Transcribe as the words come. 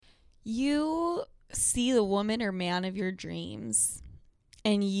You see the woman or man of your dreams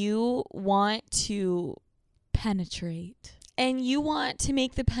and you want to penetrate. And you want to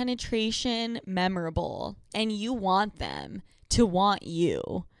make the penetration memorable. And you want them to want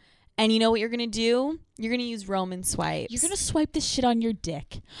you. And you know what you're going to do? You're going to use Roman swipes. You're going to swipe this shit on your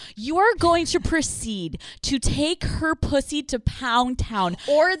dick. You are going to proceed to take her pussy to Pound Town.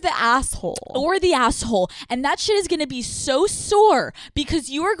 Or the asshole. And that shit is going to be so sore because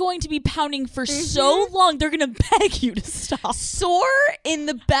you are going to be pounding for so long. They're going to beg you to stop. Sore in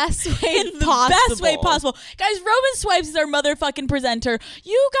the best way possible. Guys, Roman Swipes is our motherfucking presenter.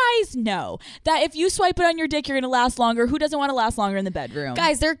 You guys know that if you swipe it on your dick, you're going to last longer. Who doesn't want to last longer in the bedroom?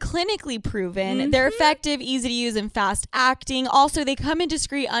 Guys, they're clinically proven. They're effective, easy to use, and fast acting. Also, they come in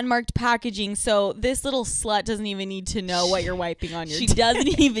discreet, unmarked packaging, so this little slut doesn't even need to know what you're wiping on your dick. She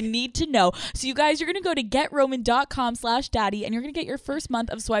doesn't even need to know. So you guys, you're going to go to getroman.com/daddy, and you're going to get your first month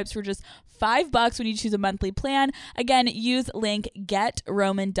of swipes for just $5 when you choose a monthly plan. Again, use link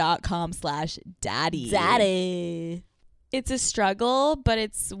getroman.com/daddy. Daddy. It's a struggle, but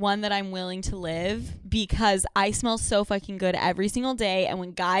it's one that I'm willing to live because I smell so fucking good every single day. And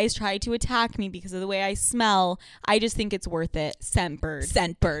when guys try to attack me because of the way I smell, I just think it's worth it.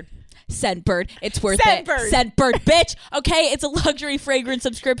 Scentbird. It's worth it. Scentbird, bitch. Okay, it's a luxury fragrance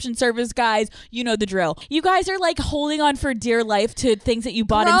subscription service, guys. You know the drill. You guys are like holding on for dear life to things that you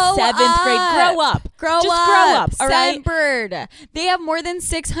bought in 7th grade. Grow up. Grow up. All right? Scentbird. They have more than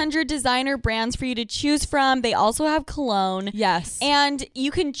 600 designer brands for you to choose from. They also have cologne. Yes. And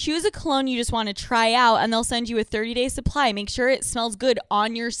you can choose a cologne you just want to try out, and they'll send you a 30-day supply. Make sure it smells good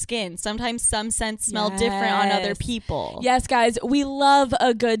on your skin. Sometimes some scents smell different on other people. Yes, guys. We love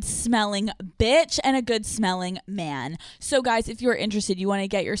a good smelling bitch and a good smelling man. So guys, if you're interested, you want to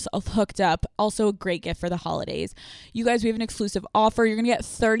get yourself hooked up, also a great gift for the holidays. You guys, we have an exclusive offer. You're going to get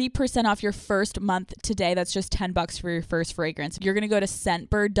 30% off your first month today. That's just $10 for your first fragrance. You're going to go to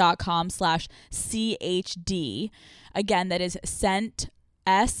scentbird.com/CHD. Again, that is SCENT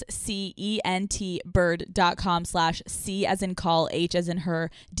bird.com/C as in call, H as in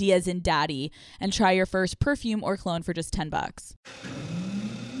her, D as in daddy, and try your first perfume or cologne for just $10.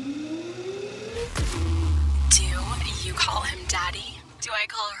 Do you call him daddy? Do I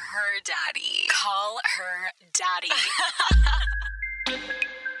call her daddy? Call her daddy.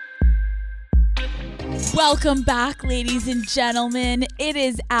 Welcome back, ladies and gentlemen. It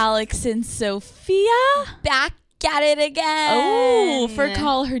is Alex and Sophia. Back at it again. Oh, for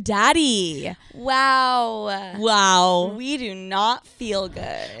Call Her Daddy. Wow. We do not feel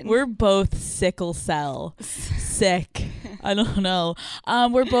good. We're both sickle cell. Sick. I don't know.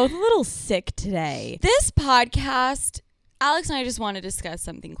 We're both a little sick today. This podcast, Alex and I just want to discuss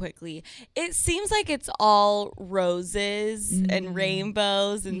something quickly. It seems like it's all roses and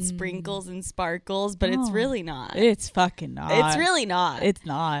rainbows and sprinkles and sparkles, but it's really not. It's fucking not. It's really not. It's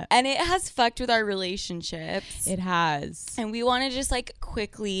not. And it has fucked with our relationships. It has. And we want to just like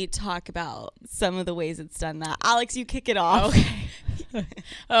quickly talk about some of the ways it's done that. Alex, you kick it off.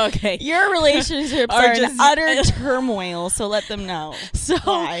 Okay. Your relationships are in utter turmoil, so let them know. So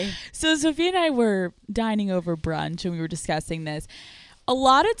why. So Sophia and I were dining over brunch and we were discussing this. A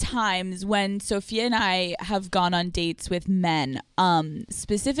lot of times when Sophia and I have gone on dates with men,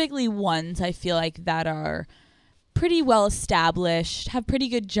 specifically ones I feel like that are pretty well established, have pretty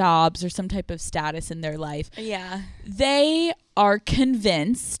good jobs or some type of status in their life. Yeah. They are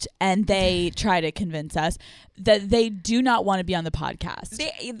convinced, and they try to convince us, that they do not want to be on the podcast.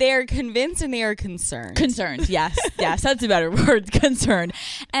 They're convinced and they are concerned. Concerned, yes. Yes, that's a better word, concerned.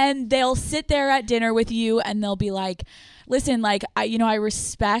 And they'll sit there at dinner with you and they'll be like, listen, like, I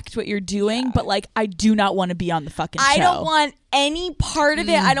respect what you're doing, but like, I do not want to be on the fucking show. I don't want any part of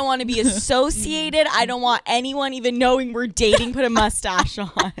it. I don't want to be associated. I don't want anyone even knowing we're dating. Put a mustache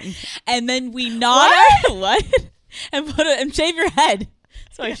on. And then we nod. What? And shave your head.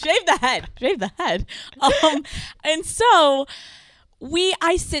 So I shave the head. And so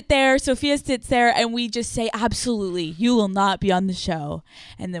I sit there, Sophia sits there, and we just say, absolutely, you will not be on the show.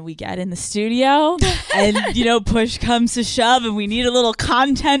 And then we get in the studio and, push comes to shove and we need a little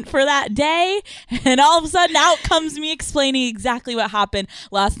content for that day. And all of a sudden out comes me explaining exactly what happened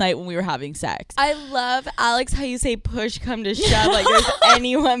last night when we were having sex. I love, Alex, how you say push come to shove like there's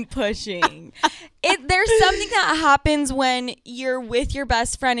anyone pushing. There's something that happens when you're with your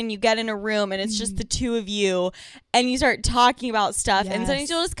best friend and you get in a room and it's just the two of you and you start talking about stuff. Yes. And sometimes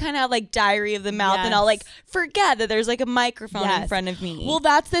you'll just kind of have like diary of the mouth and I'll like forget that there's like a microphone in front of me. Well,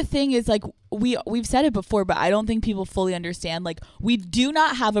 that's the thing is like we've said it before, but I don't think people fully understand. Like, we do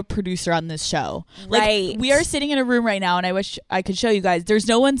not have a producer on this show. Like, Right. we are sitting in a room right now, and I wish I could show you guys. There's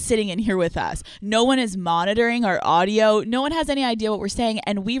no one sitting in here with us. No one is monitoring our audio. No one has any idea what we're saying,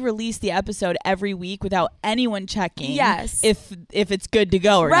 and we release the episode every week without anyone checking. Yes. if it's good to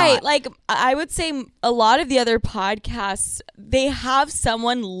go or Right. not. Like, I would say a lot of the other podcasts, they have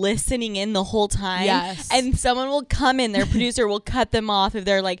someone listening in the whole time. Yes. And someone will come in, their producer will cut them off if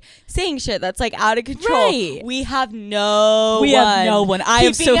they're like saying shit that's like out of control. Right. We have no We have no one. I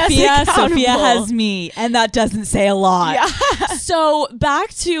have keeping us Sophia. Sophia accountable. has me, and that doesn't say a lot. Yeah. So back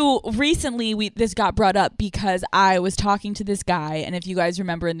to recently, this got brought up because I was talking to this guy, and if you guys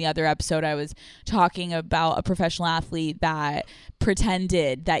remember in the other episode, I was talking about a professional athlete that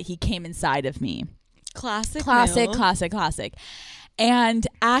pretended that he came inside of me. Classic. Classic. And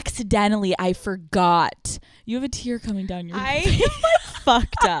accidentally, I forgot. You have a tear coming down your face. I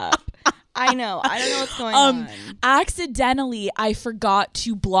fucked up. I know. I don't know what's going on. Accidentally, I forgot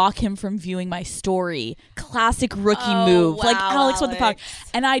to block him from viewing my story. Classic rookie Oh, move. Like, wow, Alex, what the fuck?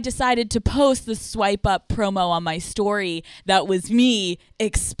 Alex. And I decided to post the swipe up promo on my story that was me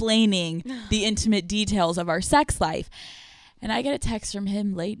explaining the intimate details of our sex life. And I get a text from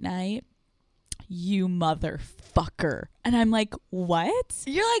him late night. You motherfucker. And I'm like, what?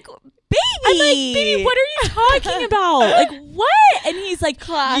 You're like, baby. I'm like, baby, what are you talking about? Like, what? And he's like,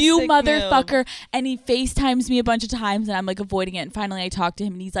 Classic you move. motherfucker. And he FaceTimes me a bunch of times, and I'm like avoiding it. And finally I talked to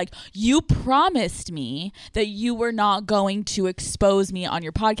him, and he's like, you promised me that you were not going to expose me on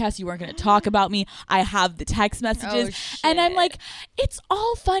your podcast. You weren't going to talk about me. I have the text messages. And I'm shit. like, it's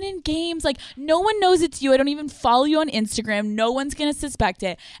all fun and games. Like, no one knows it's you. I don't even follow you on Instagram. No one's going to suspect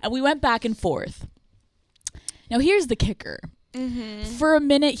it. And we went back and forth. Now, here's the kicker. For a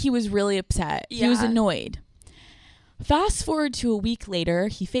minute, he was really upset. He was Yeah. annoyed. Fast forward to a week later,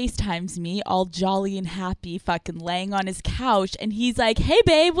 he FaceTimes me all jolly and happy, fucking laying on his couch. And he's like, hey,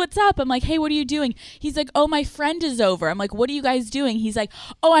 babe, what's up? I'm like, hey, what are you doing? He's like, oh, my friend is over. I'm like, what are you guys doing? He's like,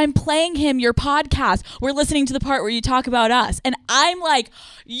 oh, I'm playing him your podcast. We're listening to the part where you talk about us. And I'm like,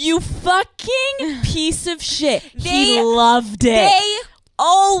 you fucking piece of shit. He They- loved it. They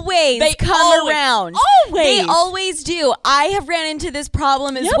always They come always- around. always. They always do. I have ran into this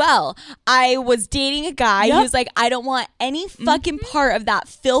problem as Yep. well. I was dating a guy Yep. who's like, I don't want any fucking part of that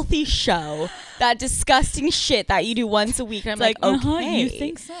filthy show, that disgusting shit that you do once a week. And I'm like, okay. You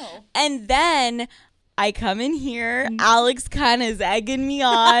think so? And then I come in here, Alex kind of is egging me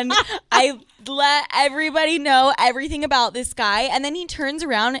on. I let everybody know everything about this guy, and then he turns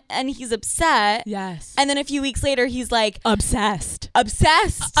around and he's upset. Yes. And then a few weeks later, he's like, Obsessed.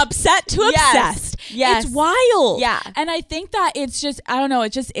 obsessed To Yes. obsessed. Yes. It's wild. Yeah. And I think that it's just, I don't know,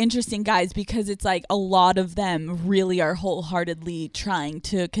 it's just interesting, guys, because it's like a lot of them really are wholeheartedly trying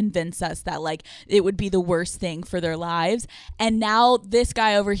to convince us that like it would be the worst thing for their lives. And now this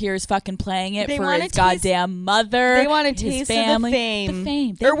guy over here is fucking playing it They for wanna his taste- goddamn mother. They want a his taste family. of the fame. The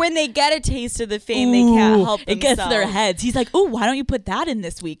fame. Or when they get a taste of the fame, they can't help It gets to their themselves. heads. He's like, oh, why don't you put that in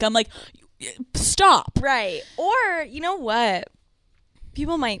this week? I'm like, stop. Right. Or, you know what?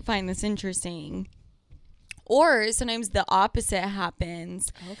 People might find this interesting. Or sometimes the opposite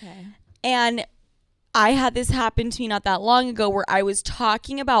happens. Okay. And I had this happen to me not that long ago where I was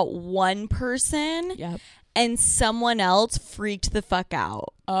talking about one person Yep. and someone else freaked the fuck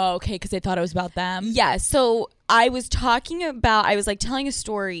out. Oh, okay, because they thought it was about them. Yeah, so I was like telling a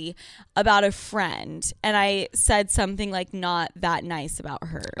story about a friend, and I said something like not that nice about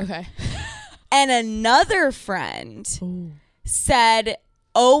her. Okay. And another friend said,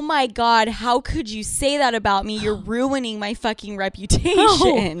 oh my God, how could you say that about me? You're ruining my fucking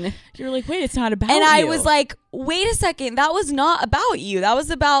reputation. You're like, wait, it's not about And I you. was like, wait a second, that was not about you. That was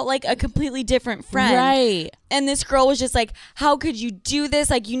about like a completely different friend. Right. And this girl was just like, how could you do this?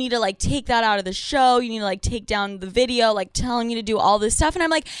 Like, you need to like take that out of the show. You need to like take down the video, like telling me to do all this stuff. And I'm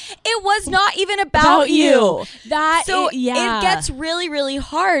like, it was not even about you. That So is, yeah. it gets really, really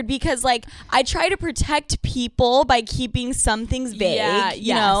hard because like I try to protect people by keeping some things vague, Yeah, you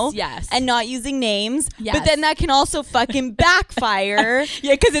yes, know, yes. and not using names. Yes. But then that can also fucking backfire.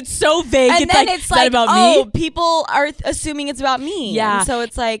 Yeah, because it's so vague. And then it's like, about oh, me. people are assuming it's about me. Yeah. And so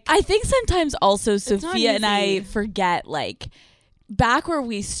it's like, I think sometimes also not Sophia and I easy. forget, like, back where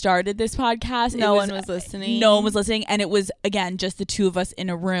we started this podcast, No one was listening. No one was listening. And it was, again, just the two of us in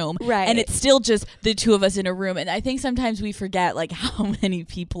a room. Right. And it's still just the two of us in a room. And I think sometimes we forget, like, how many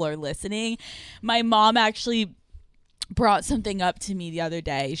people are listening. My mom actually brought something up to me the other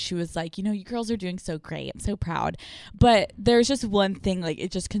day. She was like, you girls are doing so great. I'm so proud. But there's just one thing, like, it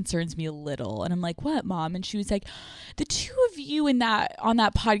just concerns me a little. And I'm like, what, Mom? And she was like, the two of you on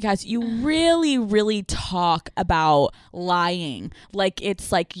that podcast, you really, really talk about lying. Like,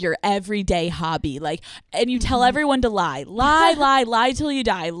 it's like your everyday hobby. Like, and you tell everyone to lie. Lie till you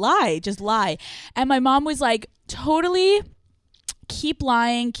die. Just lie. And my mom was like, totally keep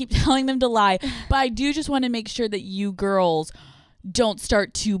lying, keep telling them to lie, but I do just want to make sure that you girls don't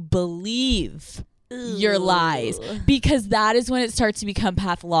start to believe your lies, because that is when it starts to become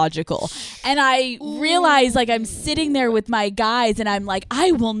pathological. And I realize, like, I'm sitting there with my guys and I'm like,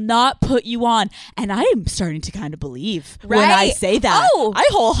 I will not put you on, and I am starting to kind of believe when I say that. I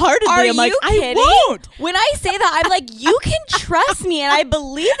wholeheartedly am like, kidding? I won't. When I say that, I'm like, you can trust me, and I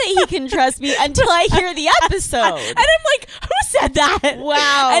believe that he can trust me until I hear the episode. And I'm like, who said that?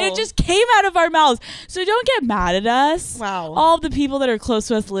 Wow. And it just came out of our mouths. So don't get mad at us. Wow. All the people that are close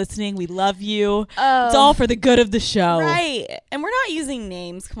to us listening, we love you. It's all for the good of the show. Right. And we're not using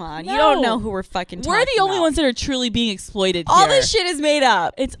names. Come on. No. You don't know who we're fucking talking We're the only about. ones that are truly being exploited All here. this shit is made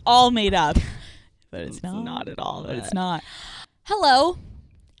up. It's all made up. But it's not. not at all. But it's not. Hello.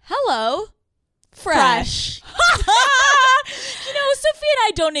 Fresh. Sophia and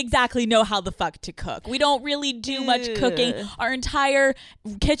I don't exactly know how the fuck to cook. We don't really do much cooking. Our entire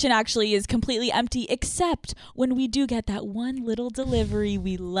kitchen actually is completely empty, except when we do get that one little delivery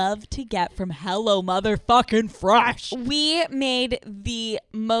we love to get from Hello Motherfucking Fresh. We made the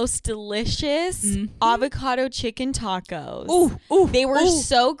most delicious avocado chicken tacos. Ooh, they were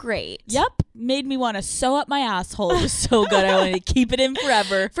so great. Yep. Made me want to sew up my asshole. It was so good. I wanted to keep it in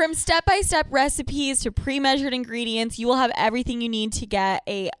forever. From step-by-step recipes to pre-measured ingredients, you will have everything you need to get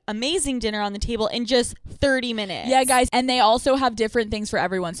a amazing dinner on the table in just 30 minutes. Yeah, guys. And they also have different things for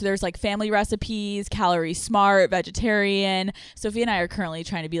everyone. So there's like family recipes, calorie smart, vegetarian. Sophia and I are currently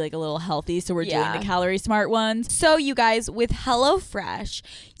trying to be like a little healthy, so we're doing the calorie smart ones. So you guys, with HelloFresh,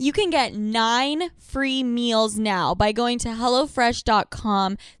 you can get 9 free meals now by going to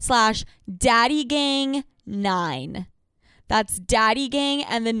HelloFresh.com/DaddyGang9. That's Daddy Gang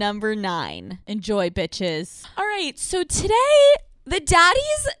and the number 9. Enjoy, bitches. All right, so today the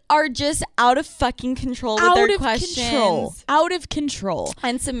daddies are just out of fucking control with their questions. Out of control.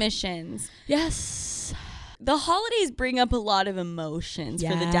 And submissions. Yes. The holidays bring up a lot of emotions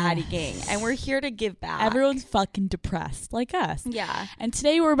for the Daddy Gang, and we're here to give back. Everyone's fucking depressed like us. Yeah. And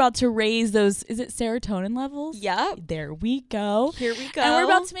today we're about to raise those, is it serotonin levels? Yep. There we go. Here we go. And we're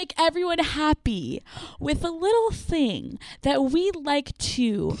about to make everyone happy with a little thing that we like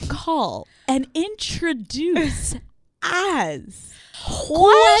to call and introduce as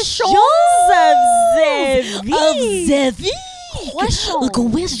Questions of the week.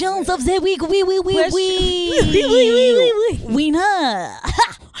 Questions of the week. We know.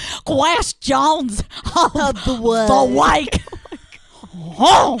 Questions of the week.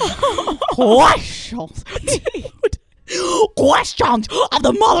 Questions. Dude. Questions of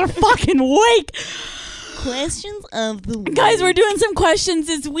the motherfucking week. Questions of the week. Guys, we're doing some questions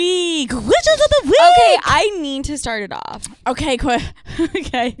this week. Questions of the week. Okay, I need to start it off. Okay,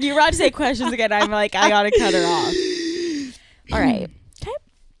 okay. You're about to say questions again. I'm like, I gotta cut her off. All right. Okay.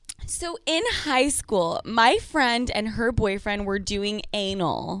 So in high school, my friend and her boyfriend were doing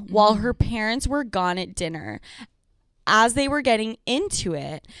anal while her parents were gone at dinner. As they were getting into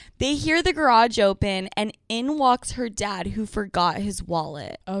it, they hear the garage open and in walks her dad, who forgot his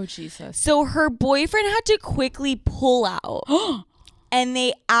wallet. Oh, Jesus. So her boyfriend had to quickly pull out and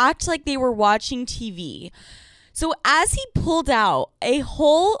they act like they were watching TV. So as he pulled out, a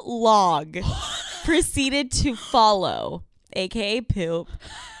whole log proceeded to follow, aka poop.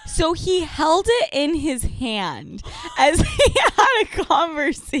 So he held it in his hand as he had a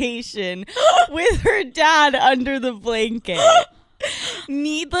conversation with her dad under the blanket.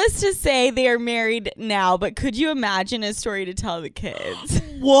 Needless to say, they are married now, but could you imagine a story to tell the kids?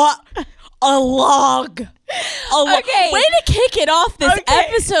 What? A log. Okay. Way to kick it off this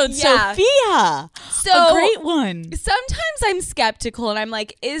episode, Yeah. Sophia. So A great one. sometimes I'm skeptical and I'm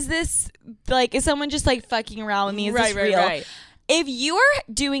like, is someone just like fucking around with me? Is this real? Right. If you are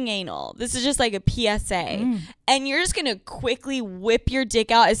doing anal, this is just like a PSA, and you're just going to quickly whip your dick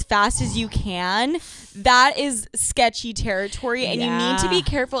out as fast as you can, that is sketchy territory, and you need to be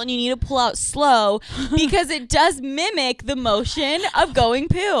careful, and you need to pull out slow because it does mimic the motion of going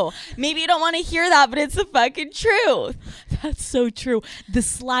poo. Maybe you don't want to hear that, but it's the fucking truth. That's so true. The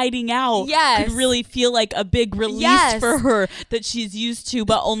sliding out Yes. could really feel like a big release for her that she's used to,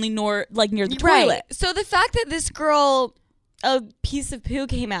 but only near the toilet. So the fact that this girl a piece of poo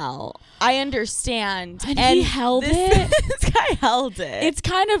came out. I understand. And he held it. This guy held it. It's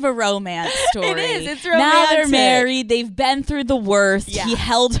kind of a romance story. It is. It's Now romantic. they're married. They've been through the worst. Yeah. He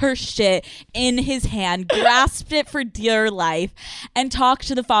held her shit in his hand, grasped it for dear life, and talked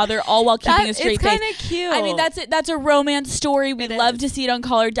to the father, all while keeping a straight it's face. kind of cute. I mean, that's it. That's a romance story. We'd It love is. to see it on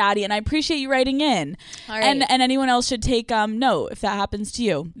Call Her Daddy, and I appreciate you writing in. All right. And anyone else should take note if that happens to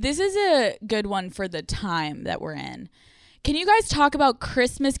you. This is a good one for the time that we're in. Can you guys talk about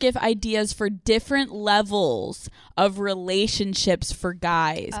Christmas gift ideas for different levels of relationships for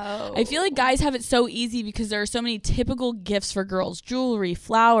guys? Oh. I feel like guys have it so easy because there are so many typical gifts for girls: jewelry,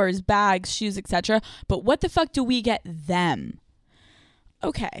 flowers, bags, shoes, etc. But what the fuck do we get them?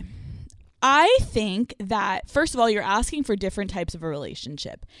 Okay. I think that, first of all, you're asking for different types of a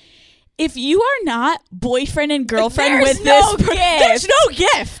relationship. If you are not boyfriend and girlfriend There's with no this, gift. there's no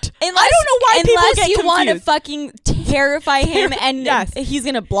gift. Unless, I don't know why people unless get you want to confused. fucking terrify him and Yes. he's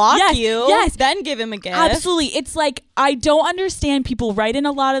gonna block Yes, you. yes. Then give him a gift. Absolutely. It's like, I don't understand. People write in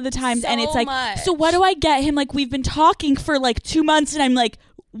a lot of the times and it's So like, much. so what do I get him? Like, we've been talking for like 2 months and I'm like,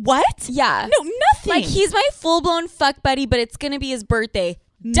 what? Yeah. No, nothing. Like, he's my full blown fuck buddy, but it's gonna be his birthday.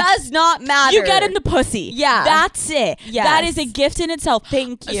 Does not matter. You get him the pussy. Yeah. That's it. Yes. That is a gift in itself.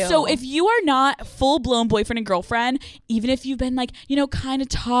 Thank you. So if you are not full blown boyfriend and girlfriend, even if you've been like, kind of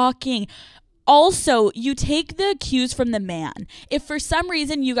talking, also, you take the cues from the man. If for some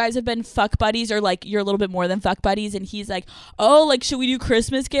reason you guys have been fuck buddies, or like you're a little bit more than fuck buddies, and he's like, oh, like, should we do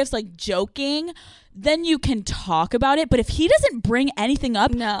Christmas gifts? Like, joking. Then you can talk about it. But if he doesn't bring anything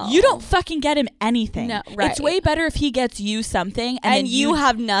up, No. you don't fucking get him anything. No, right. It's way better if he gets you something and then you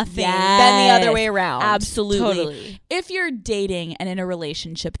have nothing than the Yes. other way around. Absolutely. Totally. If you're dating and in a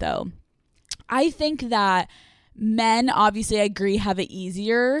relationship, though, I think that men, obviously, I agree, have it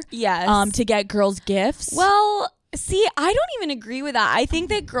easier Yes. to get girls gifts. Well, see, I don't even agree with that. I think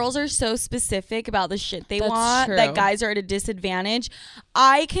that girls are so specific about the shit they That's want true. that guys are at a disadvantage.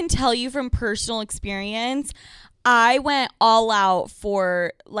 I can tell you from personal experience, I went all out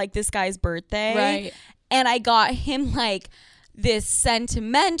for like this guy's birthday. Right. And I got him like this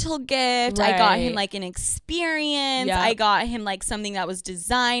sentimental gift. I got him Right. like an experience. Yep. I got him like something that was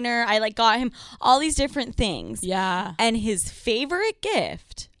designer. I like got him all these different things. yeah. And his favorite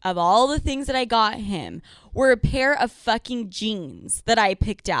gift of all the things that I got him were a pair of fucking jeans that I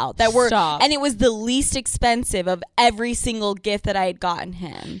picked out that were, Stop. and it was the least expensive of every single gift that I had gotten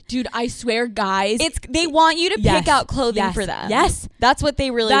him. Dude, I swear, guys. They want you to Yes. pick out clothing Yes. for them. Yes. That's what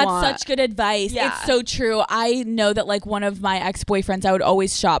they really That's want. such good advice. Yeah. It's so true. I know that like one of my ex-boyfriends, I would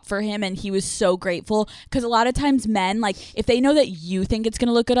always shop for him and he was so grateful because a lot of times men, like if they know that you think it's going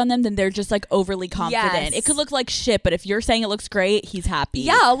to look good on them, then they're just like overly confident. Yes. It could look like shit, but if you're saying it looks great, he's happy.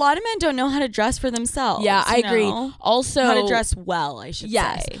 Yeah, a lot of men don't know how to dress for themselves. Yeah, I you agree. know? Also, How to dress well, I should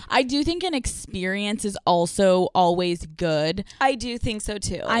Yes. say. I do think an experience is also always good. I do think so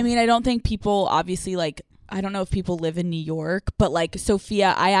too. I mean, I don't think people obviously like, I don't know if people live in New York, but like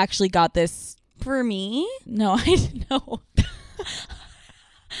Sophia, I actually got this. for me, No, I didn't know.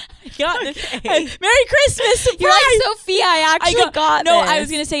 I got this. Okay. Merry Christmas! Surprise! you're like, Sophia, I actually got no. this. I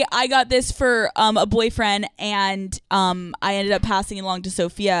was gonna say I got this for a boyfriend, and I ended up passing it along to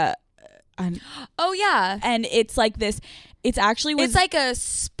Sophia. Oh yeah. And it's like this. It's actually was It's like a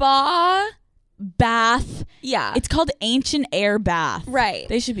spa. bath. Yeah. It's called Ancient Air Bath. right.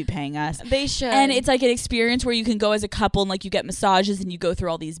 They should be paying us. They should. And it's like an experience where you can go as a couple and like you get massages and you go through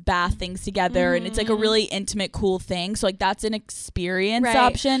all these bath things together and it's like a really intimate, cool thing. So like that's an experience Right.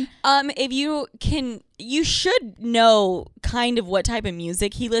 option. if you should know kind of what type of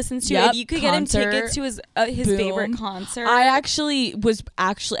music he listens to. Yep, If you could get him concert. tickets to his Boom. favorite concert. I actually was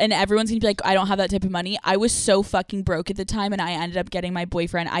and everyone's gonna be like, I don't have that type of money. I was so fucking broke at the time and I ended up getting my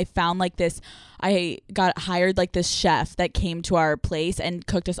boyfriend. I found like this, I got hired like this chef that came to our place and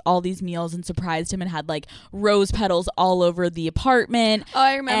cooked us all these meals and surprised him and had like rose petals all over the apartment. Oh,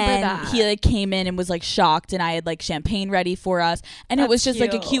 I remember and that. he like came in and was like shocked and I had like champagne ready for us and it That's was just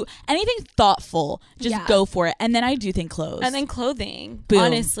like a cute. cute, anything thoughtful, just Yeah. go for it. And then I do think clothes. and then clothing. Boom.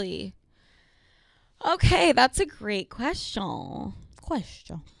 Honestly. Okay, that's a great question.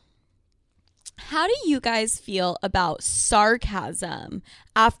 How do you guys feel about sarcasm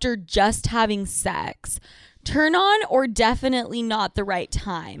after just having sex? Turn on or definitely not the right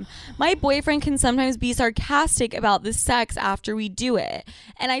time? My boyfriend can sometimes be sarcastic about the sex after we do it.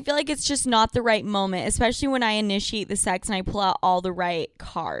 And I feel like it's just not the right moment, especially when I initiate the sex and I pull out all the right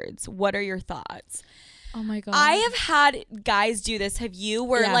cards. What are your thoughts? Oh my God. I have had guys do this. Have you?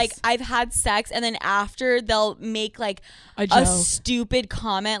 Where Yes. like I've had sex and then after they'll make like A a joke. stupid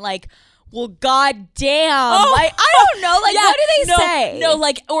comment like, well, goddamn. Like, I don't know. Like, what do they say? No,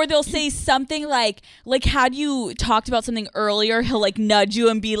 like, or they'll say something like had you talked about something earlier, he'll like nudge you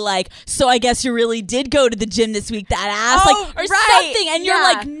and be like, so I guess you really did go to the gym this week, that ass. Like, or something. And you're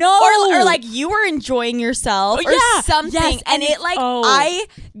like, no. Or like, you were enjoying yourself or something. Yes, and it like,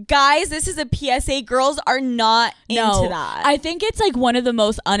 guys, this is a PSA. Girls are not into that. I think it's like one of the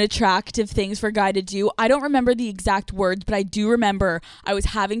most unattractive things for a guy to do. I don't remember the exact words, but I do remember I was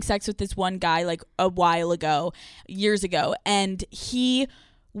having sex with this one guy like a while ago, years ago, and he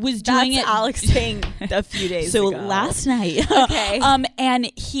was doing it. Alex saying a few days ago. So last night. Okay.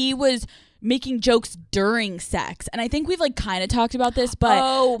 And he was making jokes during sex, and I think we've like kind of talked about this, but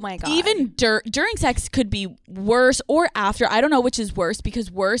oh my god, even during sex could be worse, or after. I don't know which is worse, because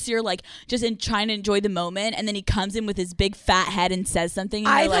worse, you're like just trying to enjoy the moment, and then he comes in with his big fat head and says something,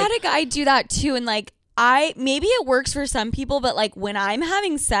 and I've had a guy do that too, and like maybe it works for some people, but like when I'm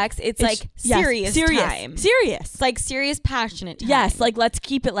having sex, it's like serious time. Serious. It's like serious, passionate time. Yes, like let's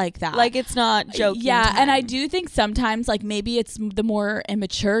keep it like that. Like it's not joking. Yeah, time. and I do think sometimes like maybe it's the more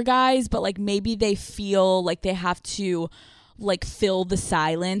immature guys, but like maybe they feel like they have to like fill the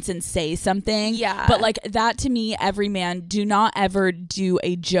silence and say something. Yeah. But like that, to me, every man, do not ever do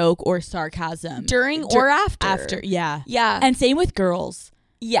a joke or sarcasm during or after. After, yeah. Yeah. And same with girls.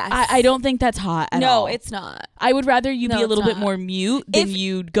 Yes. I don't think that's hot at all. No, it's not. I would rather you be a little bit not. more mute than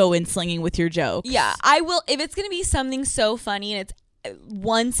you'd go in slinging with your jokes. Yeah, I will. If it's going to be something so funny and it's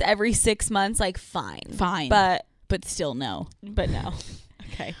once every 6 months, like fine. But still no. But no.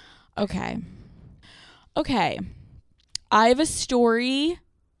 Okay. I have a story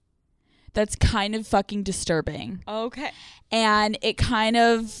that's kind of fucking disturbing. Okay. And it kind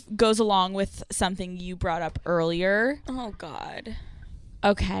of goes along with something you brought up earlier. Oh, God.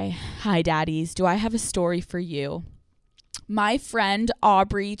 Okay. Hi, daddies. Do I have a story for you? My friend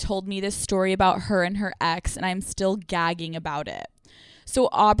Aubrey told me this story about her and her ex, and I'm still gagging about it. So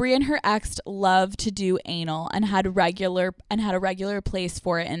Aubrey and her ex loved to do anal and had a regular place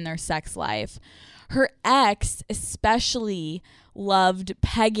for it in their sex life. Her ex especially loved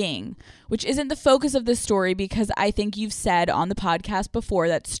pegging, which isn't the focus of the story, because I think you've said on the podcast before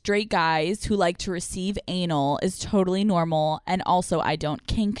that straight guys who like to receive anal is totally normal, and also I don't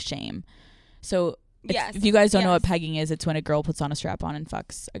kink shame. So if you guys don't know what pegging is, it's when a girl puts on a strap-on and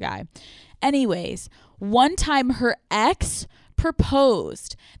fucks a guy. Anyways, one time her ex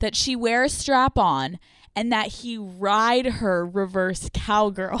proposed that she wear a strap-on and that he ride her reverse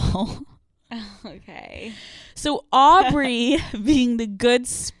cowgirl. Okay. So Aubrey, being the good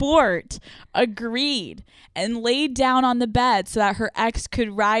sport, agreed and laid down on the bed so that her ex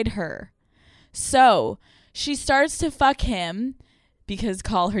could ride her. So she starts to fuck him, because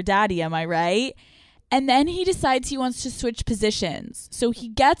call her daddy, am I right? And then he decides he wants to switch positions. So he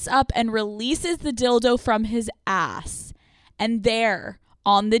gets up and releases the dildo from his ass. And there,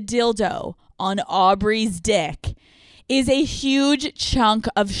 on the dildo, on Aubrey's dick, is a huge chunk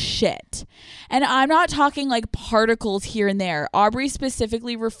of shit. And I'm not talking like particles here and there. Aubrey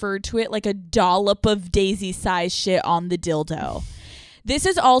specifically referred to it like a dollop of daisy-sized shit on the dildo. This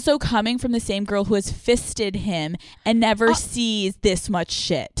is also coming from the same girl who has fisted him and never sees this much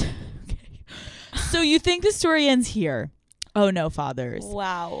shit. Okay. So you think the story ends here? Oh no, fathers.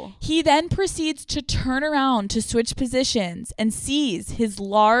 Wow. He then proceeds to turn around to switch positions and sees his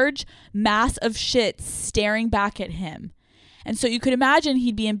large mass of shit staring back at him. And so you could imagine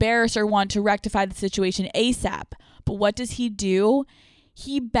he'd be embarrassed or want to rectify the situation ASAP. But what does he do?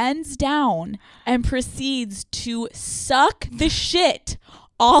 He bends down and proceeds to suck the shit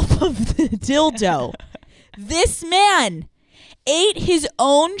off of the dildo. This man ate his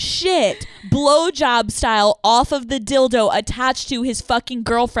own shit, blowjob style, off of the dildo attached to his fucking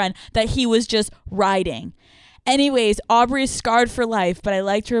girlfriend that he was just riding. Anyways, Aubrey is scarred for life, but I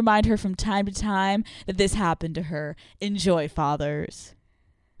like to remind her from time to time that this happened to her. Enjoy, fathers.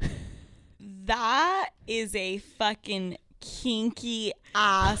 That is a fucking kinky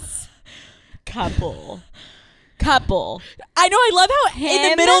ass couple. I know, I love how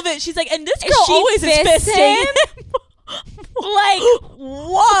in the middle of it, she's like, and this girl always is fisting him. Like,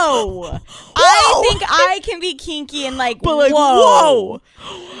 whoa. I think I can be kinky and like, but like, whoa.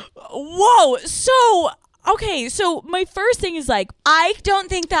 So, okay, so my first thing is like, I don't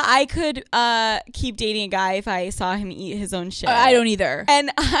think that I could keep dating a guy if I saw him eat his own shit. I don't either.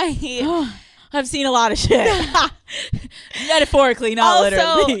 And I've seen a lot of shit. Metaphorically, not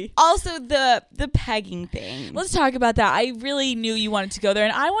literally. Also the pegging thing. Let's talk about that. I really knew you wanted to go there,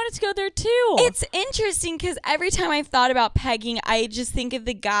 and I wanted to go there too. It's interesting because every time I've thought about pegging, I just think of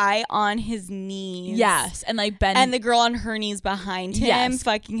the guy on his knees. Yes, and like Ben and the girl on her knees behind him,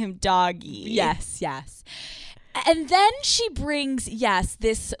 fucking him doggy. Yes. And then she brings,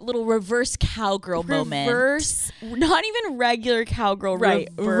 this little reverse cowgirl moment. Not even regular cowgirl, right?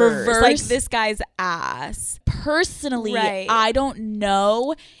 Reverse. Like this guy's ass. Personally, I don't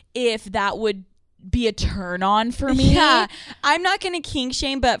know if that would be a turn on for me. Yeah, I'm not gonna kink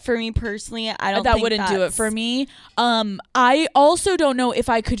shame, but for me personally, I don't. That think wouldn't do it for me. I also don't know if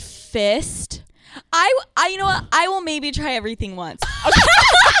I could fist. I you know what? I will maybe try everything once. Okay.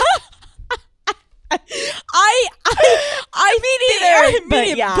 I mean either, but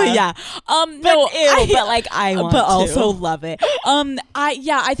yeah. But like I want but to. also love it.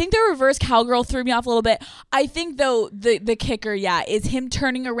 I think the reverse cowgirl threw me off a little bit. I think though the kicker, is him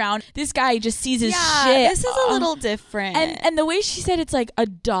turning around. This guy just sees his shit. This is a little different. And the way she said it's like a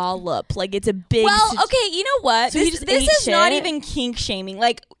dollop, like it's a big. Well, okay, you know what? So this is not even kink shaming.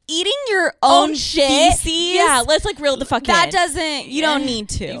 Like eating your own shit. feces. Yeah, let's like reel the fuck in. That doesn't. You don't need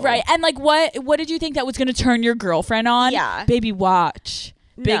to. Right. And like, what did you think that was going to turn your girlfriend on? Yeah. Baby, watch.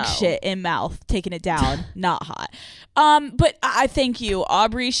 Big No. shit in mouth, taking it down. Not hot. But I thank you,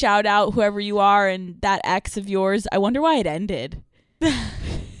 Aubrey. Shout out whoever you are and that ex of yours. I wonder why it ended.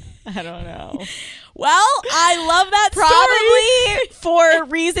 I don't know. Well, I love that Probably for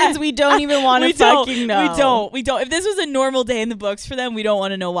reasons we don't even want to fucking know. We don't. If this was a normal day in the books for them, we don't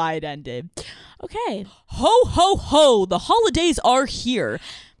want to know why it ended. Okay. Ho, ho, ho. The holidays are here.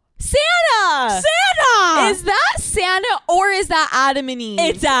 Santa! Is that Santa or is that Adam and Eve?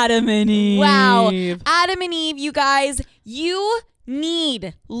 It's Adam and Eve. Wow. Adam and Eve, you guys, you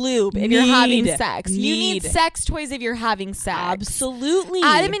need lube if you're having sex. You need sex toys if you're having sex. Absolutely.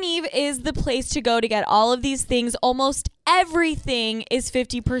 Adam and Eve is the place to go to get all of these things. Almost everything is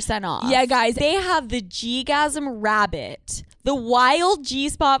 50% off. Yeah, guys. They have the G-gasm Rabbit, the Wild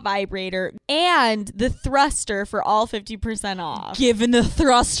G-spot vibrator, and the thruster for all 50% off. Giving the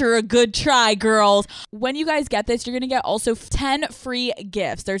thruster a good try, girls. When you guys get this, you're going to get also 10 free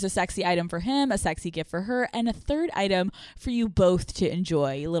gifts. There's a sexy item for him, a sexy gift for her, and a third item for you both to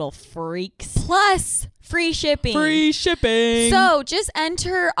enjoy, you little freaks. Plus free shipping. So just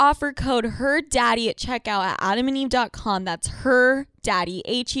enter offer code HERDADDY at checkout at adamandeve.com. That's her daddy,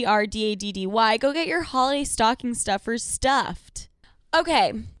 HERDADDY. Go get your holiday stocking stuffers stuffed.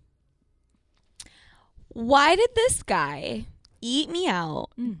 Okay. Why did this guy eat me out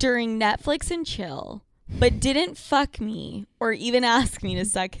during Netflix and chill, but didn't fuck me or even ask me to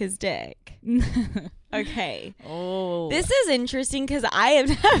suck his dick? Okay. Oh. This is interesting because I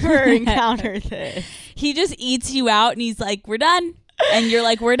have never encountered this. He just eats you out and he's like, we're done. And you're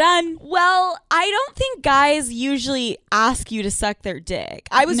like, we're done. Well, I don't think guys usually ask you to suck their dick.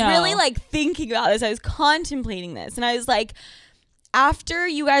 I was really like thinking about this. I was contemplating this. And I was like, after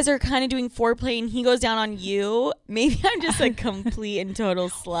you guys are kind of doing foreplay and he goes down on you, maybe I'm just a complete and total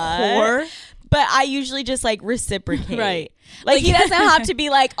slut. Whore. But I usually just like reciprocate. Right. Like he doesn't have to be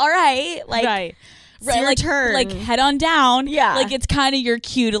like, all right. Like, right. It's your like turn. Like head on down. Yeah. Like it's kind of your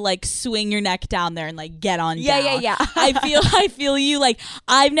cue to like swing your neck down there and like get on down. Yeah. I feel you. Like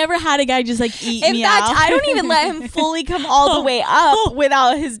I've never had a guy just like eat me out. In fact, I don't even let him fully come all the way up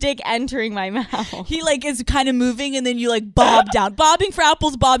without his dick entering my mouth. He like is kind of moving and then you like bob down. Bobbing for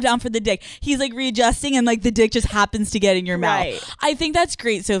apples, bob down for the dick. He's like readjusting and like the dick just happens to get in your mouth. Right. I think that's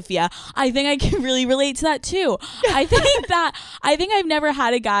great, Sophia. I think I can really relate to that too. I think I've never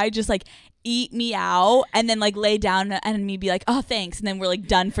had a guy just like eat me out and then like lay down and me be like, oh thanks, and then we're like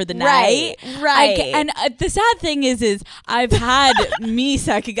done for the night. Right. And the sad thing is I've had me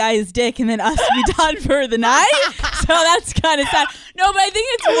suck a guy's dick and then us be done for the night. So that's kind of sad. No, but I think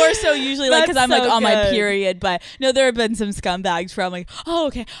it's more so usually like because I'm like on my period. But no, there have been some scumbags where I'm like, oh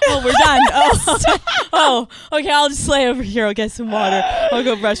okay, oh we're done. Oh okay, I'll just lay over here. I'll get some water. I'll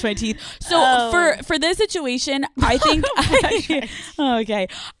go brush my teeth. So for this situation, I think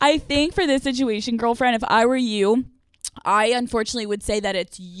I think for this situation, girlfriend, if I were you, I unfortunately would say that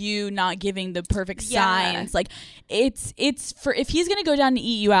it's you not giving the perfect signs. Like it's for if he's gonna go down to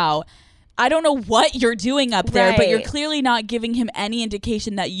eat you out, I don't know what you're doing up there, but you're Right. clearly not giving him any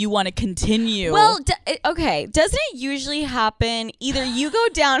indication that you want to continue. Well, okay. Doesn't it usually happen? Either you go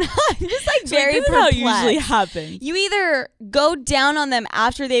down. This is like very this is how it perplexed. usually happens. You either go down on them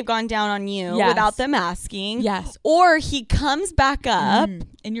after they've gone down on you Yes. without them asking. Yes. Or he comes back up.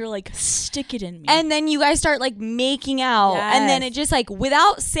 And you're like, stick it in me. And then you guys start like making out. And then Yes. it just like,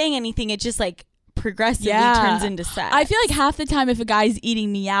 without saying anything, it just like progressively turns into sex. I feel like half the time if a guy's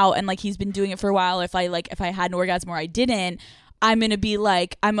eating me out and like he's been doing it for a while, or if I had an orgasm or I didn't, I'm gonna be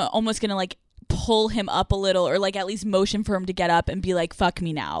like, I'm almost gonna like pull him up a little, or like at least motion for him to get up and be like, fuck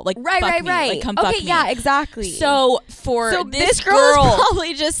me now, like right, fuck right, me. right. Like, come okay, fuck me. yeah, exactly. So this girl is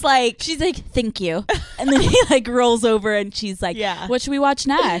probably just like, she's like, thank you, and then he like rolls over and she's like, Yeah. what should we watch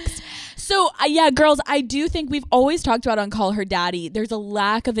next? So yeah, girls, I do think we've always talked about on Call Her Daddy, there's a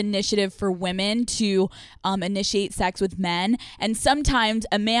lack of initiative for women to initiate sex with men. And sometimes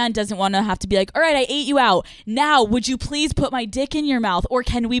a man doesn't want to have to be like, all right, I ate you out. Now, would you please put my dick in your mouth, or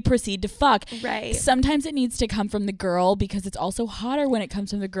can we proceed to fuck? Right. Sometimes it needs to come from the girl, because it's also hotter when it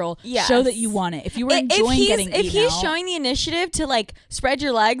comes from the girl. Yes. Show that you want it. If you were enjoying getting if eaten he's out, showing the initiative to like spread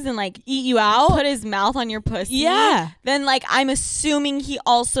your legs and like eat you out, put his mouth on your pussy, Yeah. then like I'm assuming he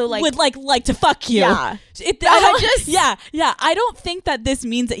also like would like to fuck you. Yeah. I don't think that this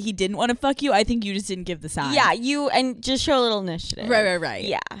means that he didn't want to fuck you. I think you just didn't give the sign. yeah, you and just show a little initiative. Right.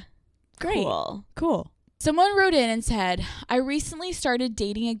 Yeah. Great. Cool. Someone wrote in and said, I recently started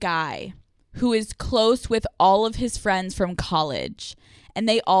dating a guy who is close with all of his friends from college, and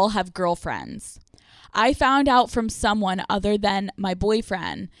they all have girlfriends. I found out from someone other than my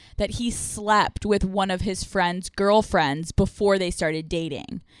boyfriend that he slept with one of his friend's girlfriends before they started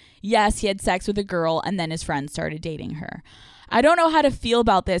dating. Yes, he had sex with a girl, and then his friend started dating her. I don't know how to feel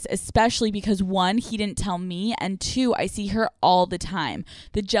about this, especially because 1, he didn't tell me, and 2, I see her all the time.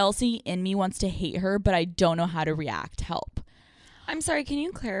 The jealousy in me wants to hate her, but I don't know how to react. Help. I'm sorry, can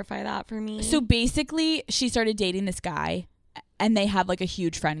you clarify that for me? So basically, she started dating this guy, and they have like a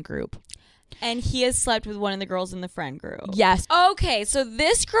huge friend group. And he has slept with one of the girls in the friend group. Yes. Okay, so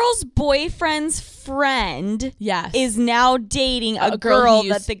this girl's boyfriend's friend Yes. is now dating a girl girl he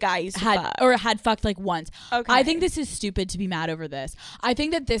that the guy used to fuck. had fucked like once. Okay. I think this is stupid to be mad over this. I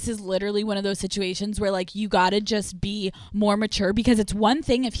think that this is literally one of those situations where like you gotta just be more mature, because it's one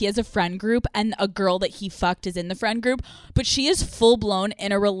thing if he has a friend group and a girl that he fucked is in the friend group, but she is full blown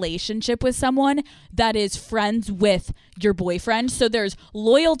in a relationship with someone that is friends with your boyfriend. So there's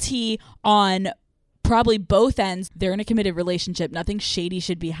loyalty on probably both ends. They're in a committed relationship. Nothing shady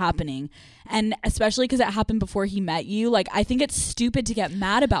should be happening. And especially because it happened before he met you, like I think it's stupid to get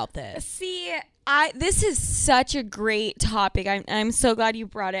mad about this. See, this is such a great topic. I'm so glad you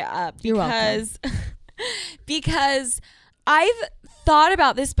brought it up. You're welcome. Because I've thought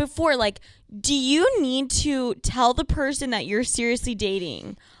about this before. Like, do you need to tell the person that you're seriously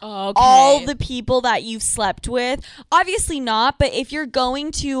dating all the people that you've slept with? Obviously not, but if you're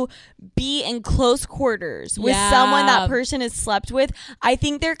going to be in close quarters with someone that person has slept with, I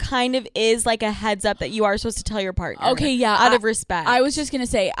think there kind of is like a heads up that you are supposed to tell your partner. Okay, yeah. Out of respect. I was just going to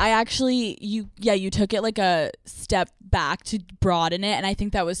say, you took it like a step back to broaden it, and I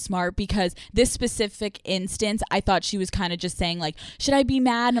think that was smart, because this specific instance, I thought she was kind of just saying like, should I be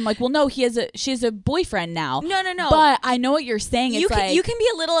mad? And I'm like, well, no, she has a boyfriend now. No. But I know what you're saying. You can be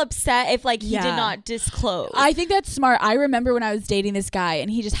a little upset if like he did not disclose. I think that's smart. I remember when I was dating this guy, and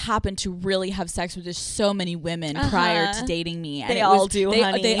he just happened to really have sex with just so many women prior to dating me. And they all do,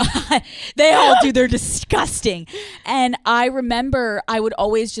 honey. They all do. They're disgusting. And I remember I would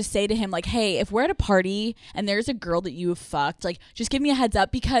always just say to him like, hey, if we're at a party and there's a girl that you have fucked, like just give me a heads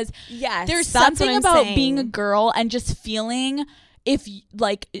up, because there's something about being a girl and just feeling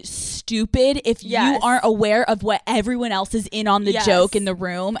stupid if you aren't aware of what everyone else is in on the joke in the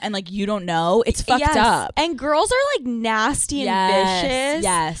room, and like you don't know. It's fucked up. And girls are like nasty and vicious.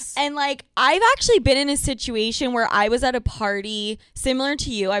 Yes. And like I've actually been in a situation where I was at a party similar to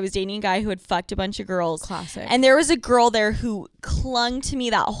you. I was dating a guy who had fucked a bunch of girls. Classic. And there was a girl there who clung to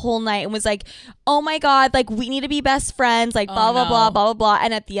me that whole night and was like, oh my God, like we need to be best friends, like blah, blah, blah, blah, blah, blah.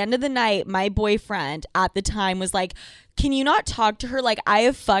 And at the end of the night, my boyfriend at the time was like, can you not talk to her? Like, I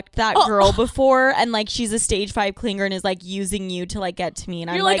have fucked that girl before, and like she's a stage 5 clinger and is like using you to like get to me. And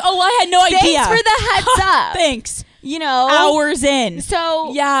You're I'm like, oh, I had no idea. Thanks for the heads up. Thanks. You know, hours in.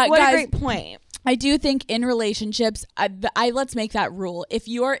 So yeah, what guys, a great point. I do think in relationships, let's make that rule. If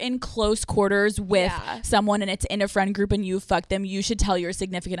you're in close quarters with someone and it's in a friend group and you fuck them, you should tell your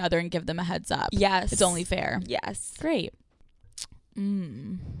significant other and give them a heads up. Yes, it's only fair. Yes, great.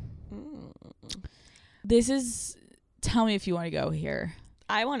 This is. Tell me if you want to go here.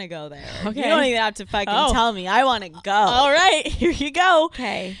 I want to go there. Okay. You don't even have to fucking tell me. I want to go. All right, here you go.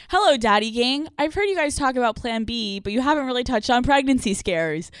 Okay. Hello, Daddy Gang. I've heard you guys talk about Plan B, but you haven't really touched on pregnancy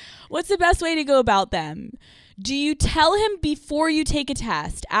scares. What's the best way to go about them? Do you tell him before you take a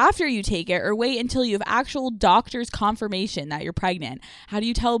test, after you take it, or wait until you have actual doctor's confirmation that you're pregnant? How do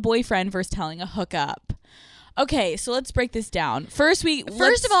you tell a boyfriend versus telling a hookup? Okay, so let's break this down. First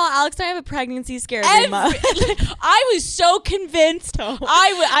of all, Alex and I have a pregnancy scare every month. I was so convinced. Alex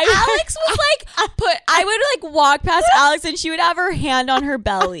was like, I would like walk past Alex and she would have her hand on her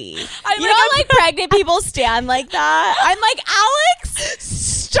belly. You know, like pregnant people stand like that. I'm like, Alex,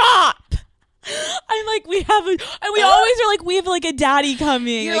 stop. I'm like, we always are like, we have like a daddy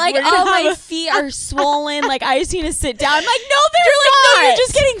coming. You're like, oh, my feet are swollen. Like, I just need to sit down. I'm like, no, they're not. No, you're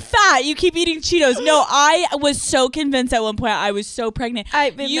just getting fat. You keep eating Cheetos. No, I was so convinced at one point. I was so pregnant.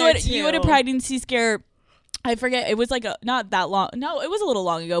 I've been you there had, too. You had a pregnancy scare. I forget. It was like not that long. No, it was a little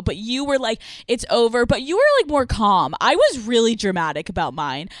long ago. But you were like, it's over. But you were like more calm. I was really dramatic about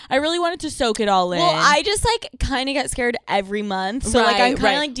mine. I really wanted to soak it all in. Well, I just like kind of get scared every month. So like I'm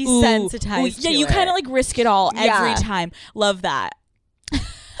kind of like desensitized. Yeah, you kind of like risk it all every time. Love that.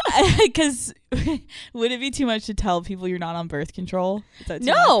 Because would it be too much to tell people you're not on birth control?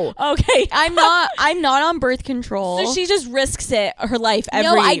 No. Okay. I'm not on birth control. So she just risks it her life every.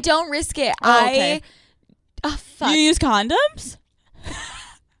 No, I don't risk it. Okay. Oh, fuck. You use condoms?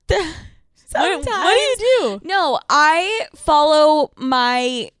 Sometimes. What do you do? No, I follow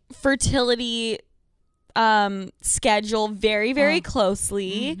my fertility schedule very, very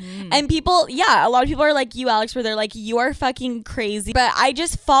closely. Mm-hmm. And people, a lot of people are like you, Alex, where they're like, you are fucking crazy. But I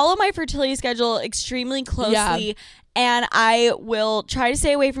just follow my fertility schedule extremely closely. Yeah. And I will try to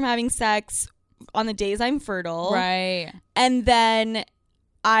stay away from having sex on the days I'm fertile. Right. And then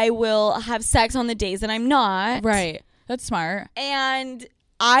I will have sex on the days that I'm not. Right. That's smart. And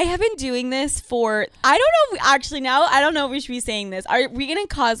I have been doing this for, I don't know if we should be saying this. Are we going to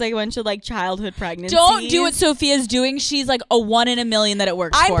cause like a bunch of like childhood pregnancies? Don't do what Sophia's doing. She's like a 1 in a million that it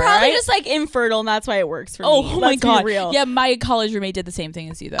works for. I'm probably right? just like infertile and that's why it works for me. Oh my God. Real. Yeah, my college roommate did the same thing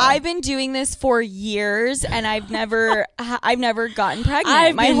as you though. I've been doing this for years and I've never gotten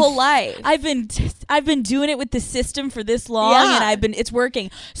pregnant my whole life. I've been doing it with the system for this long and it's working.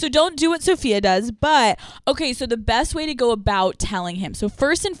 So don't do what Sophia does. But okay, so the best way to go about telling him. So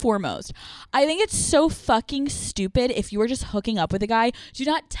first and foremost, I think it's so fucking stupid if you are just hooking up with a guy. Do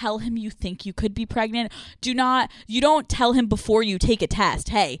not tell him you think you could be pregnant. You don't tell him before you take a test.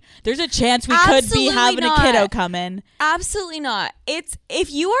 Hey, there's a chance we could be having a kiddo coming. Absolutely not. It's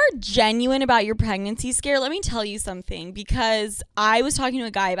if you are genuine about your pregnancy scare, let me tell you something, because I was talking to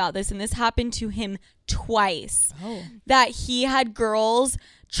a guy about this and this happened to him twice. That he had girls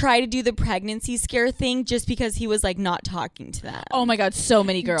try to do the pregnancy scare thing just because he was like not talking to them. Oh my God, so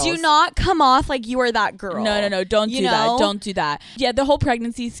many girls. Do not come off like you are that girl. No, don't do that. Don't do that. Yeah, the whole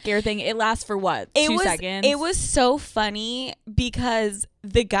pregnancy scare thing, it lasts for what? 2 seconds? It was so funny because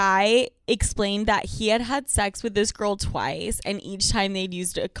the guy explained that he had sex with this girl twice and each time they'd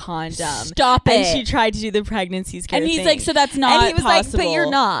used a condom. Stop it. And she tried to do the pregnancy scare and he's thing. Like, so that's not And he was possible. like, but you're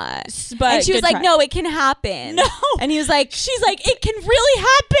not. But and she was like, no, it can happen. No. And he was like, she's like, it can really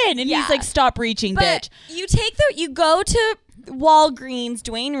happen. And he's like, stop reaching, bitch. You go to Walgreens,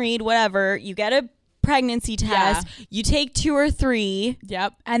 Dwayne Reed, whatever, you get a pregnancy test, you take 2 or 3,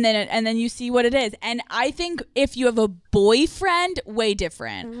 and then you see what it is. And I think if you have a boyfriend, way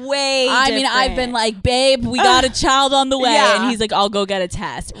different. I mean, I've been like, babe, we got a child on the way, and he's like, I'll go get a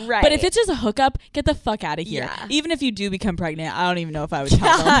test. Right. But if it's just a hookup, get the fuck out of here. Even if you do become pregnant, I don't even know if I would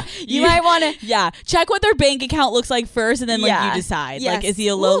tell them. You might want to check what their bank account looks like first, and then like you decide. Like, is he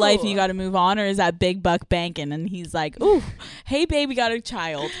a low life and you got to move on, or is that big buck banking and he's like, ooh, hey babe, we got a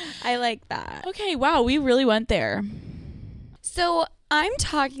child. I like that. Okay, wow, we really went there. So I'm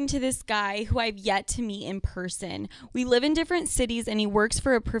talking to this guy who I've yet to meet in person. We live in different cities and he works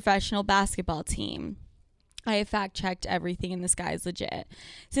for a professional basketball team. I have fact-checked everything and this guy is legit.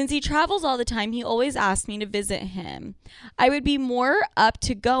 Since he travels all the time, he always asks me to visit him. I would be more up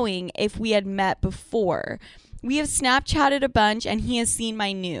to going if we had met before. We have Snapchatted a bunch and he has seen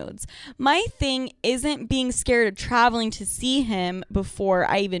my nudes. My thing isn't being scared of traveling to see him before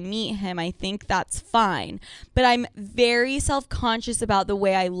I even meet him. I think that's fine. But I'm very self-conscious about the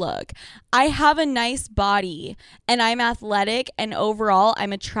way I look. I have a nice body and I'm athletic and overall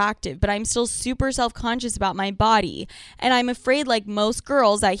I'm attractive, but I'm still super self-conscious about my body. And I'm afraid, like most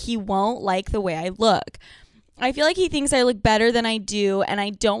girls, that he won't like the way I look. I feel like he thinks I look better than I do and I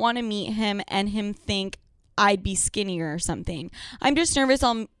don't want to meet him and him think I'd be skinnier or something. I'm just nervous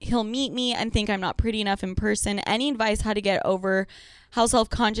he'll meet me and think I'm not pretty enough in person. Any advice how to get over how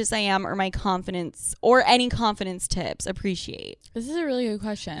self-conscious I am, or my confidence, or any confidence tips? Appreciate. This is a really good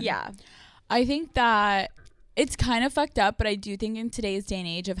question. Yeah. I think that it's kind of fucked up, but I do think in today's day and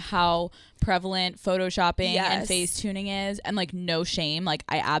age of how prevalent photoshopping and face tuning is, and like no shame, like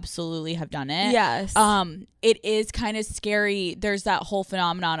I absolutely have done it. Yes. It is kind of scary. There's that whole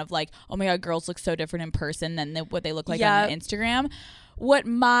phenomenon of like, oh my God, girls look so different in person than what they look like on Instagram. What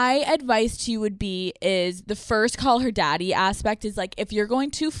my advice to you would be is the first call her daddy aspect is like, if you're going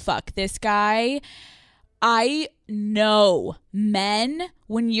to fuck this guy, I know men,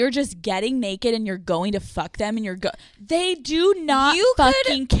 when you're just getting naked and you're going to fuck them and they do not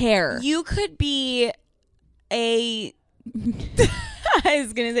fucking care. You could be a I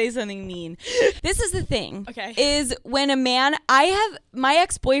was gonna say something mean. This is the thing. Okay. Is when a man, my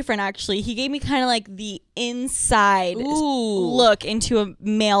ex-boyfriend actually, he gave me kind of like the inside look into a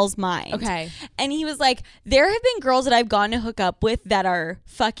male's mind. Okay. And he was like, there have been girls that I've gone to hook up with that are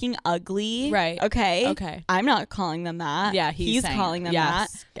fucking ugly. Right. Okay. I'm not calling them that. Yeah, he's calling them that.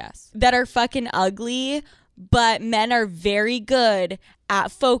 Yes. That are fucking ugly, but men are very good at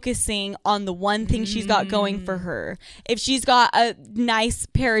focusing on the one thing she's got going for her. If she's got a nice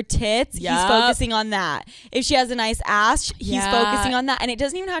pair of tits, he's focusing on that. If she has a nice ass, he's focusing on that. And it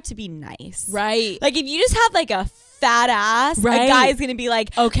doesn't even have to be nice. Right. Like if you just have like a fat ass, a guy's gonna be like,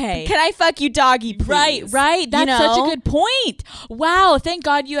 okay, can I fuck you doggy, please? Right. That's such a good point. Wow. Thank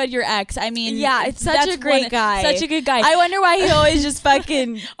God you had your ex. I mean, yeah, it's such a great guy. Such a good guy. I wonder why he always just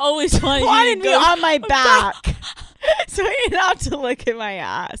fucking always wanted me on my back. So you don't have to look at my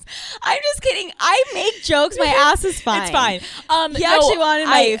ass. I'm just kidding. I make jokes. My ass is fine. It's fine. He actually wanted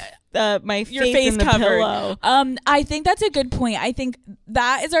my your face face in the covered. pillow. I think that's a good point. I think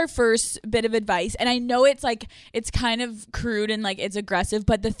that is our first bit of advice. And I know it's like, it's kind of crude and like it's aggressive,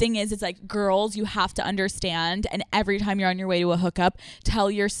 but the thing is, it's like, girls, you have to understand. And every time you're on your way to a hookup,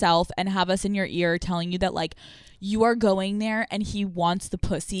 tell yourself and have us in your ear telling you that like, you are going there and he wants the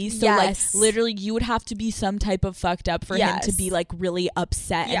pussy. So like literally you would have to be some type of fucked up for him to be like really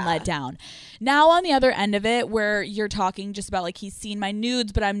upset and let down. Now on the other end of it, where you're talking just about like, he's seen my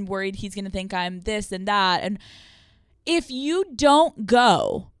nudes, but I'm worried he's going to think I'm this and that. And if you don't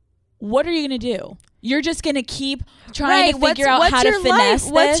go, what are you going to do? You're just going to keep trying to figure out how to finesse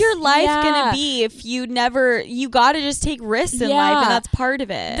this. What's your life going to be if you got to just take risks in life, and that's part of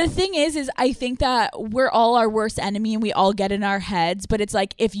it. The thing is I think that we're all our worst enemy and we all get in our heads, but it's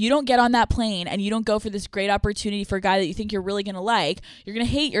like, if you don't get on that plane and you don't go for this great opportunity for a guy that you think you're really going to like, you're going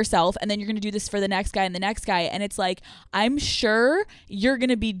to hate yourself, and then you're going to do this for the next guy and the next guy. And it's like, I'm sure you're going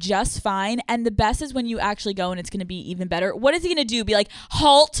to be just fine. And the best is when you actually go and it's going to be even better. What is he going to do? Be like,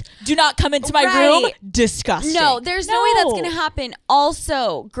 halt, do not come into my room? Disgusting. No, there's no way that's going to happen.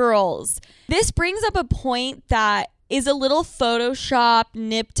 Also, girls, this brings up a point that is a little Photoshop,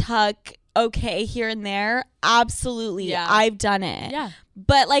 nip tuck, okay, here and there. Absolutely. Yeah. I've done it. Yeah.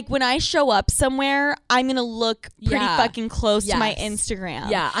 But like when I show up somewhere, I'm going to look pretty fucking close to my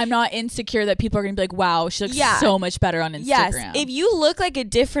Instagram. Yeah. I'm not insecure that people are going to be like, wow, she looks so much better on Instagram. Yes. If you look like a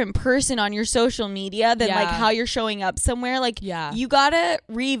different person on your social media than like how you're showing up somewhere, like you got to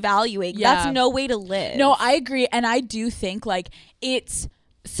reevaluate. That's no way to live. No, I agree. And I do think like it's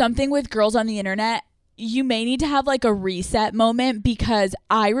something with girls on the internet. You may need to have like a reset moment, because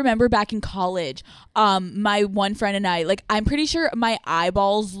I remember back in college, my one friend and I, like, I'm pretty sure my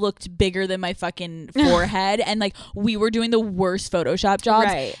eyeballs looked bigger than my fucking forehead. And like, we were doing the worst Photoshop jobs.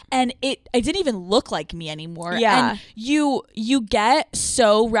 Right. And it didn't even look like me anymore. Yeah. And you get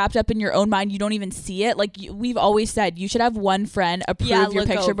so wrapped up in your own mind, you don't even see it. Like we've always said, you should have one friend approve your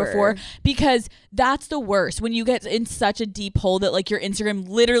picture before, because that's the worst. When you get in such a deep hole that like your Instagram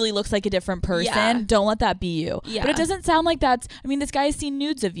literally looks like a different person, don't let that be you. But it doesn't sound like that's, I mean, this guy has seen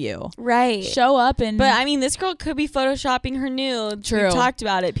nudes of you. Right. Show up and... But I mean, this girl could be photoshopping her nudes. True. We've talked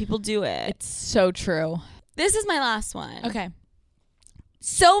about it. People do it. It's so true. This is my last one. Okay.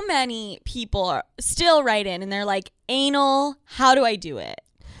 So many people are still write in and they're like, anal, how do I do it?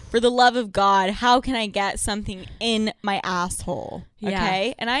 For the love of God, how can I get something in my asshole?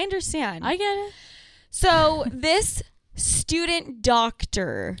 Okay? And I understand. I get it. So this student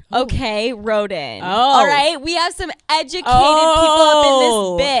doctor, wrote in. All right? We have some educated people up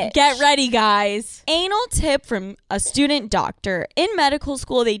in this bitch. Get ready, guys. Anal tip from a student doctor. In medical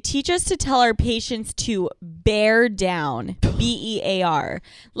school, they teach us to tell our patients to bear down, B-E-A-R,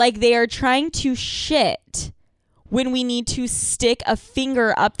 like they are trying to shit, when we need to stick a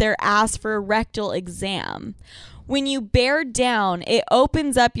finger up their ass for a rectal exam. When you bear down, it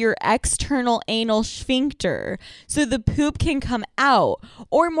opens up your external anal sphincter so the poop can come out,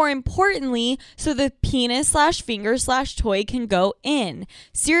 or more importantly, so the penis/finger/toy can go in.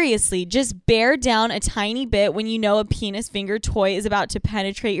 Seriously, just bear down a tiny bit when you know a penis finger toy is about to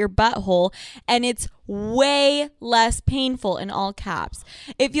penetrate your butthole, and it's way less painful, in all caps.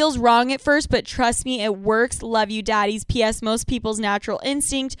 It feels wrong at first, but trust me, it works. Love you, daddies. P.S. Most people's natural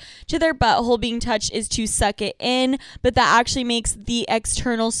instinct to their butthole being touched is to suck it in, but that actually makes the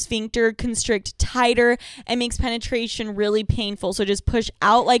external sphincter constrict tighter and makes penetration really painful. So just push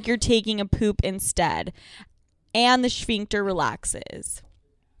out like you're taking a poop instead, and the sphincter relaxes.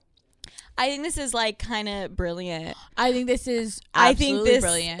 I think this is like kind of brilliant. I think this is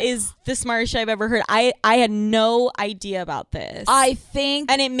brilliant. Is the smartest shit I've ever heard. I had no idea about this. And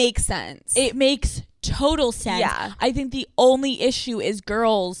it makes sense. It makes total sense. Yeah. I think the only issue is,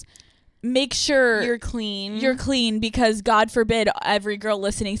 girls, make sure you're clean. You're clean, because God forbid every girl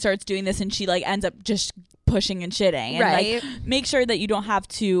listening starts doing this and she like ends up just pushing and shitting. And right. Like, make sure that you don't have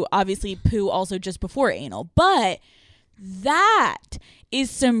to obviously poo also just before anal. But that is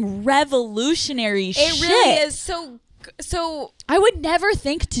some revolutionary shit. It really is. So I would never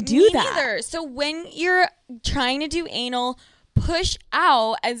think to do that. Neither. So when you're trying to do anal, push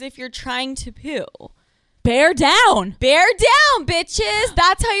out as if you're trying to poo. Bear down. Bear down, bitches.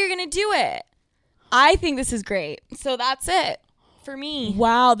 That's how you're going to do it. I think this is great. So that's it for me.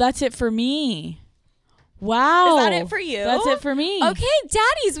 Wow, that's it for me. Wow. Is that it for you? That's it for me. Okay,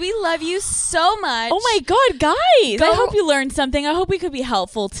 daddies, we love you so much. Oh my God, guys. I hope you learned something. I hope we could be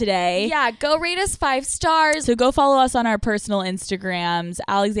helpful today. Yeah, go rate us 5 stars. So go follow us on our personal Instagrams,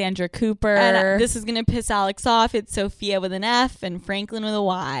 Alexandra Cooper. And this is going to piss Alex off. It's Sofia with an F and Franklin with a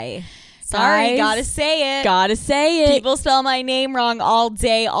Y. Sorry, Guys, gotta say it. Gotta say it. People spell my name wrong all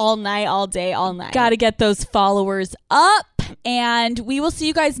day, all night, all day, all night. Gotta get those followers up. And we will see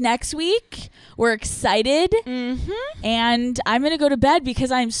you guys next week. We're excited. Mm-hmm. And I'm going to go to bed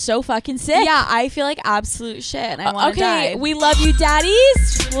because I'm so fucking sick. Yeah, I feel like absolute shit. I want to die. Okay, we love you,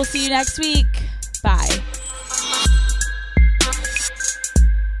 daddies. We'll see you next week. Bye.